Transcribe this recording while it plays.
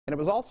And it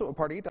was also a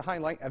party to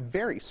highlight a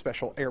very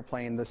special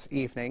airplane this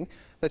evening.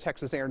 The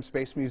Texas Air and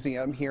Space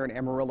Museum here in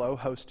Amarillo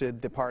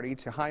hosted the party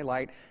to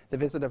highlight the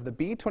visit of the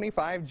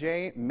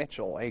B-25J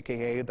Mitchell,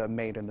 aka the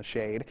Maid in the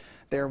Shade.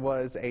 There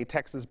was a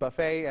Texas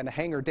buffet and a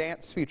hangar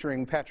dance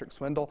featuring Patrick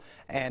Swindle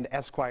and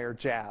Esquire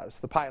Jazz.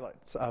 The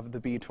pilots of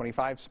the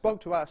B-25 spoke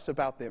to us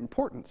about the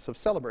importance of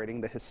celebrating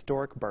the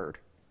historic bird.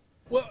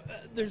 Well,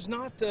 there's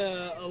not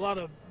a lot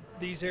of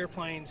these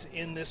airplanes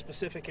in this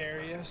specific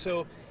area,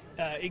 so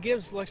it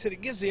gives, like I said,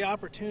 it gives the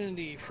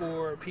opportunity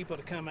for people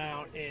to come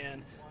out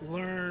and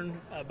learn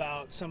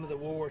about some of the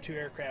World War II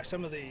aircraft,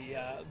 some of the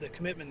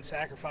commitment and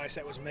sacrifice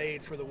that was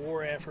made for the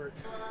war effort.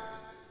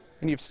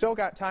 And you've still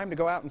got time to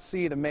go out and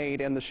see the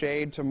Maid in the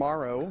Shade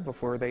tomorrow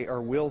before they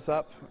are wheels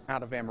up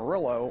out of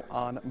Amarillo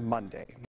on Monday.